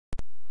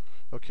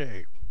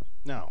Okay,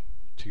 now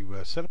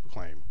to set up a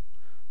claim,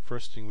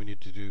 first thing we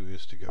need to do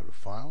is to go to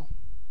File.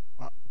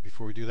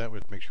 Before we do that, we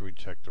have to make sure we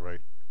check the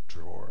right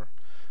drawer.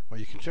 Well,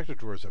 you can check the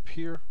drawers up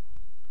here,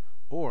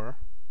 or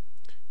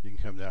you can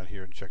come down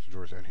here and check the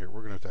drawers down here.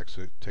 We're going to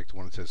actually take the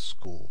one that says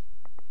School.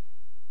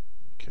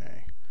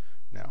 Okay,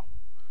 now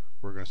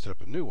we're going to set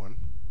up a new one.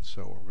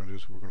 So what we're going to do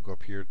is we're going to go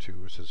up here to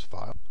where it says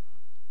File,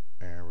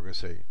 and we're going to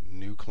say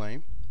New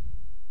Claim,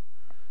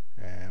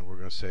 and we're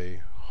going to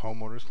say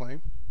Homeowner's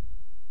Claim.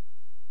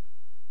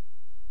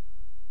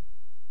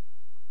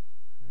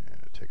 And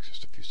it takes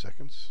just a few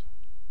seconds.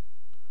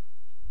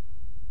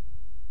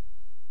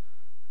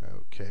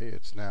 Okay,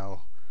 it's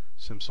now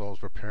SimSolve is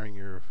preparing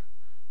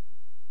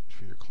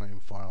for your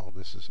claim file.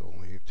 This is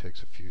only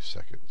takes a few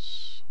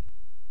seconds.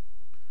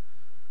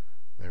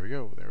 There we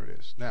go. There it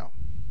is. Now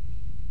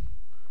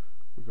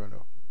we're going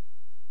to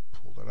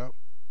pull that up.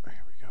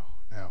 There we go.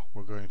 Now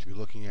we're going to be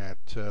looking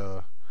at.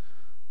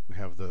 We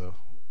have the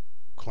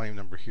claim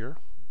number here,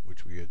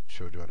 which we had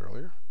showed you out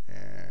earlier,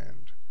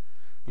 and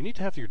you need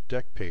to have your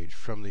deck page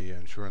from the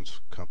insurance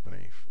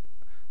company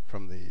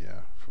from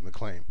the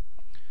claim.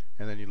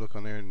 And then you look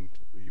on there and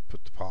you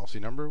put the policy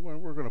number. Well,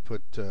 we're going to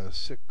put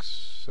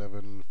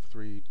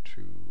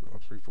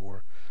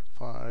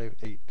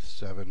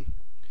 673245887,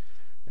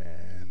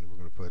 and we're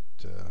going to put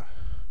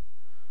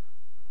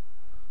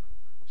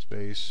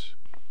space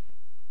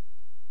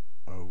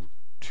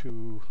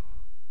 02-67.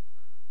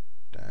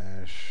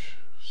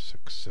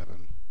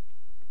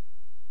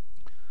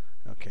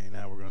 Okay,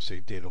 now we're going to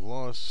say date of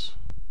loss.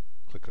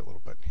 Click that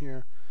little button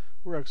here.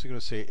 We're actually going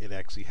to say it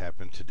actually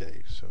happened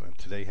today. So, and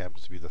today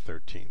happens to be the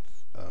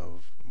 13th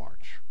of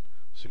March.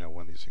 So you know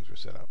when these things were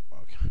set up.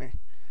 Okay.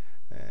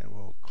 And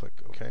we'll click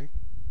OK.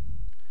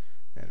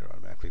 And it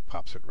automatically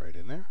pops it right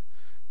in there.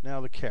 Now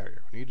the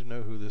carrier. We need to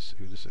know who this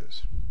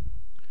is.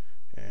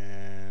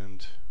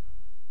 And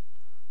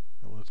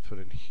let's put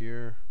in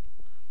here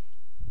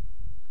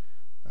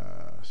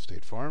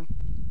State Farm.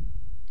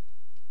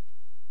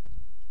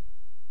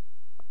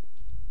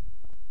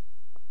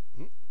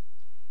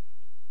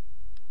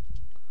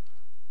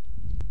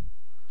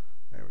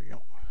 There we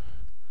go.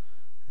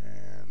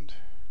 And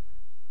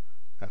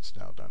that's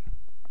now done.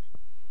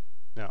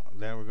 Now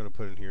we're going to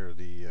put in here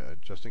the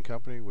adjusting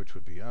company, which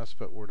would be us,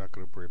 but we're not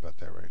going to worry about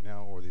that right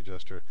now, or the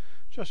adjuster.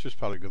 Adjuster's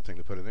probably a good thing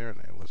to put in there, and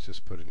let's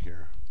just put in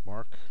here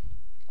Mark.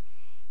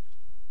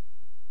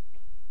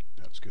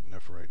 That's good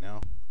enough for right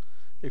now.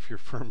 If your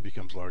firm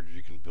becomes larger,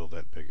 you can build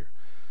that bigger.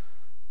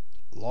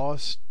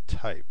 Loss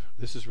type.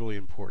 This is really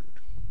important.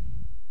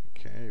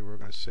 Okay, we're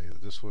going to say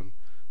that this one,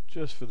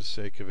 just for the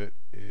sake of it,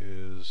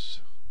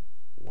 is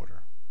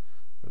water.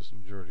 Because the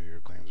majority of your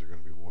claims are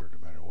going to be water no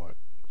matter what.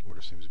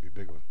 Water seems to be a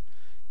big one.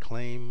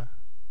 Claim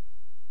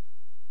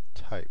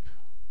type.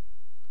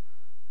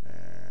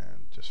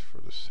 And just for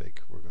the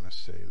sake, we're going to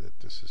say that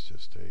this is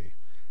just a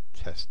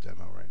test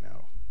demo right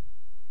now.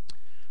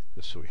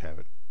 Just so we have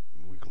it.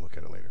 We can look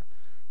at it later.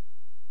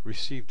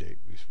 Receive date.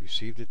 We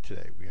received it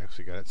today. We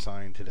actually got it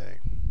signed today.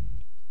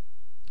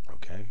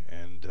 Okay,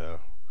 and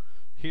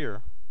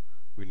here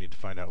we need to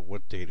find out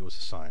what date it was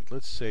assigned.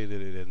 Let's say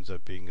that it ends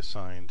up being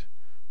assigned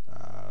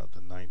the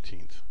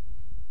 19th.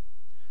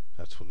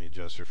 That's when the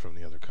adjuster from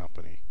the other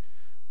company,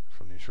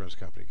 from the insurance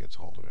company, gets a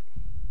hold of it.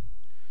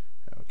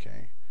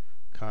 Okay.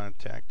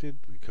 Contacted.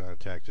 We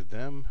contacted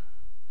them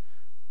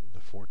the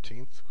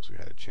 14th because we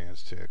had a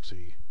chance to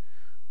actually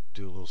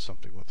do a little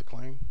something with the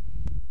claim.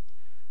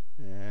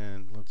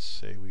 And let's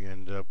say we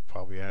end up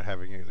probably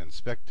having it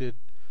inspected.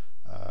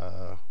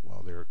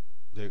 Well,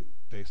 they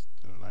based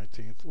on the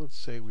 19th. Let's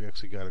say we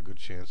actually got a good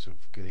chance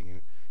of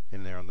getting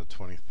in there on the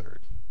 23rd.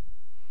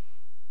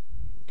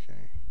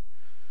 Okay.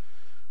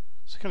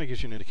 So it kind of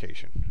gives you an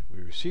indication.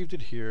 We received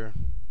it here.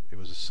 It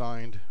was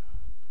assigned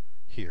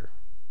here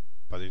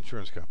by the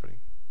insurance company.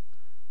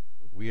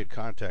 We had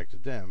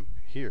contacted them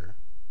here,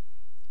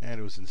 and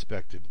it was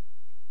inspected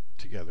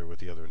together with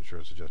the other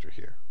insurance adjuster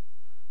here.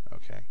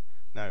 Okay.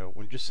 Now,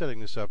 when you're setting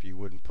this up, you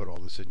wouldn't put all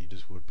this in. You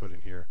just would put in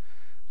here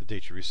the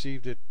date you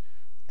received it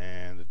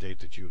and the date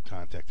that you had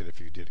contacted if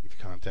you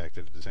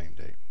contacted at the same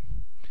date.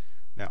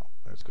 Now,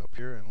 let's go up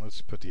here and let's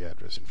put the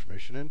address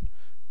information in.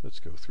 Let's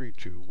go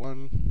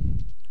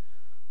 321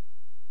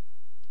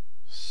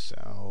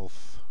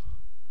 South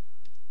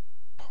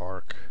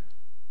Park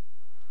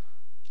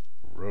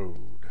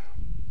Road.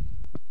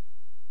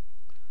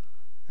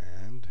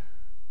 And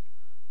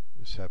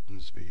this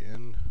happens to be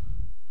in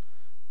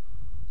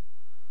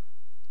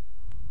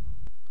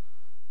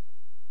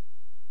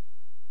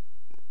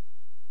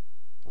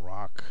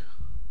Rockville.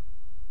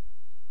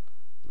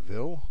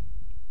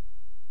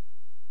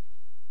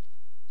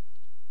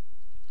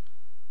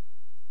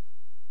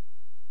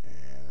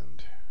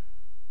 And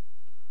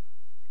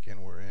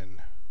again, we're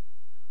in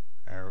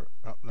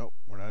no,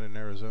 we're not in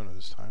Arizona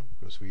this time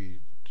because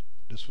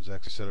this was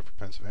actually set up for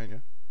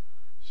Pennsylvania.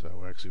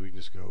 So actually we can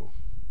just go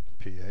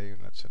PA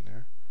and that's in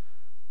there.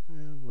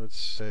 And let's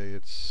say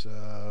it's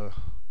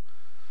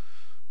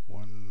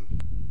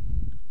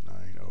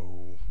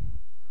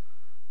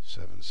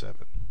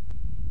 19077.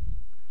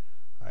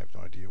 I have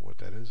have no idea what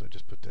that is. I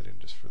just put that in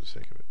just for the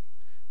sake of it.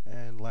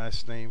 And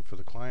last name for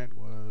the client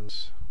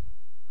was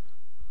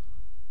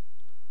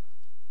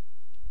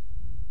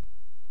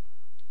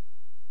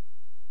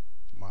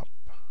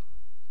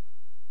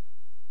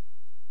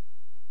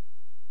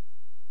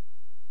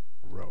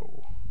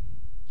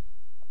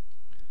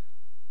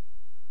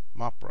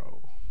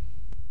Mopro.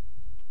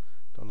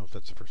 Don't know if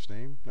that's the first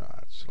name. No,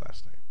 that's the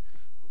last name.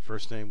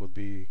 First name would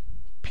be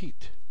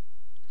Pete.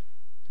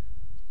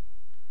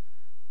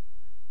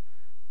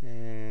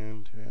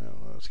 And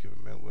let's give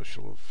him an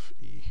initial of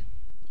E.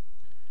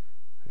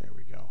 There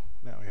we go.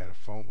 Now we had a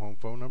home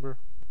phone number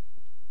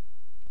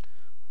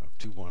of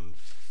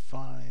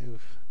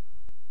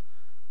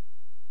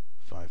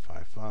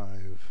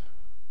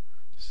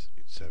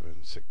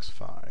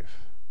 215-555-8765.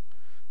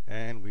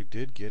 And we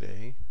did get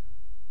a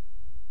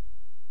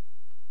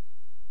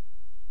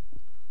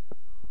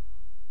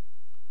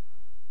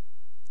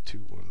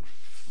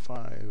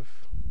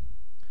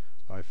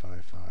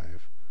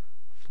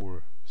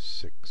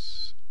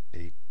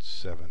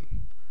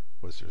 $215-555-4687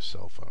 was their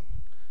cell phone.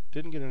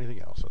 Didn't get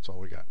anything else. That's all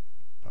we got.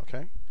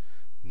 Okay?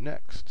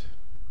 Next.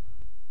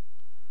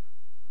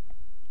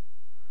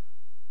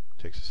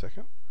 Takes a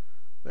second.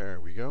 There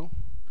we go.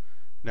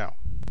 Now,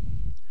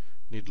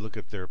 need to look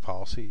at their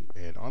policy,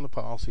 and on the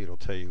policy it'll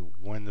tell you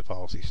when the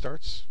policy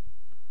starts,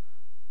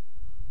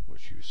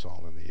 which you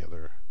saw in the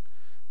other.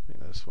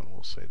 This one,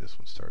 we'll say this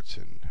one starts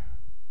in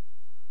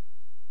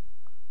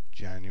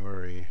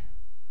January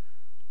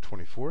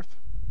 24th,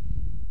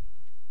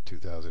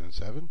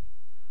 2007,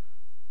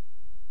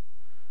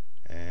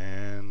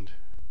 and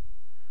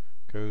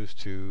goes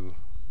to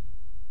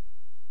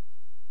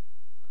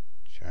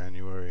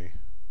January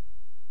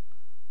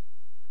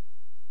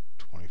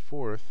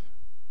 24th,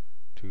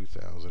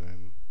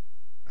 2000.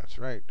 That's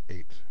right,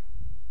 8th.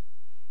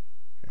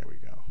 There we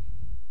go.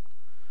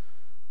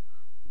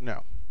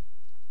 Now,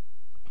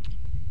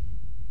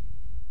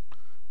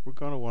 we're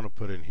going to want to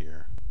put in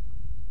here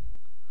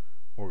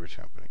mortgage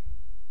company.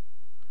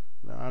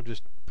 Now I'm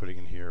just putting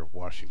in here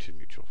Washington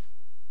Mutual.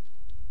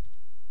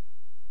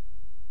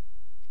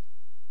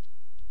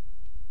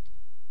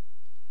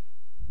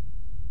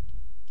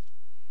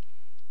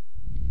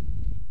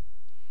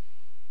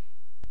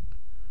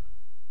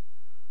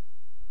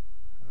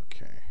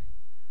 Okay.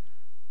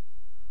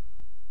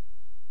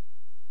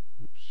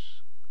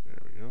 Oops.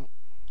 There we go.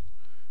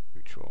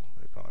 Mutual.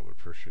 They probably would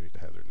appreciate to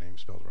have their name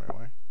spelled the right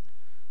way.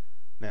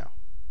 Now,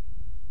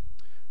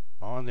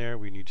 on there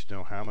we need to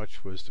know how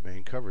much was the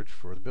main coverage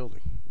for the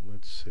building.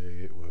 Let's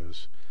say it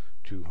was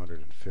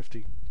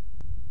 $250,000,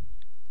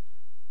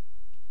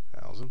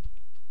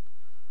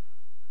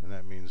 and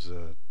that means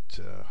that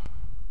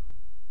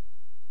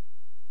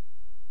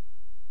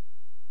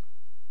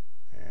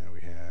and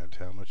we had,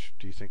 how much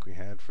do you think we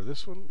had for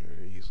this one?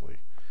 Easily,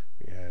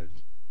 we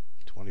had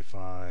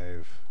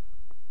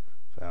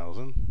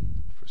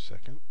 25,000 for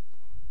second.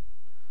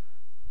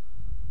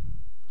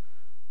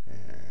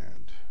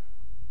 And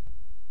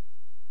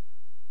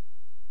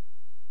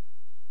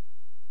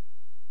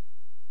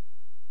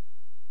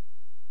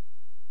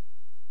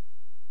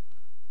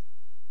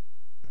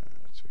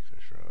let's make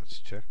sure that's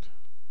checked.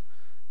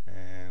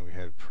 And we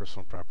had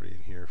personal property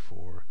in here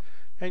for,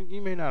 and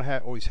you may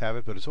not always have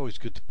it, but it's always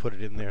good to put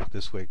it in there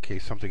this way in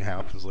case something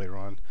happens later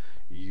on.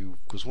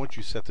 Because once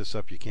you set this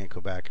up, you can't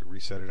go back and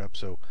reset it up.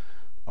 So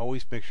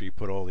always make sure you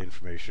put all the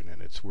information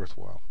in. It's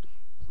worthwhile.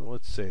 So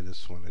let's say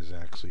this one is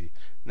actually,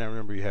 now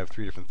remember you have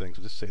three different things.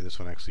 Let's say this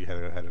one actually had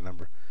a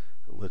number.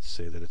 Let's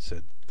say that it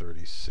said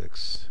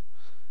 $36,000.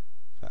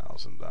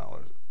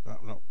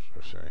 No,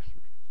 sorry.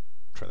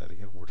 Try that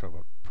again. We're talking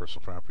about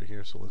personal property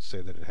here. So let's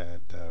say that it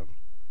had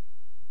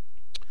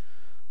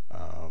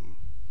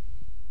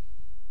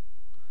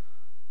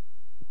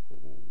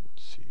let's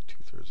see,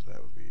 2/3 of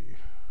that would be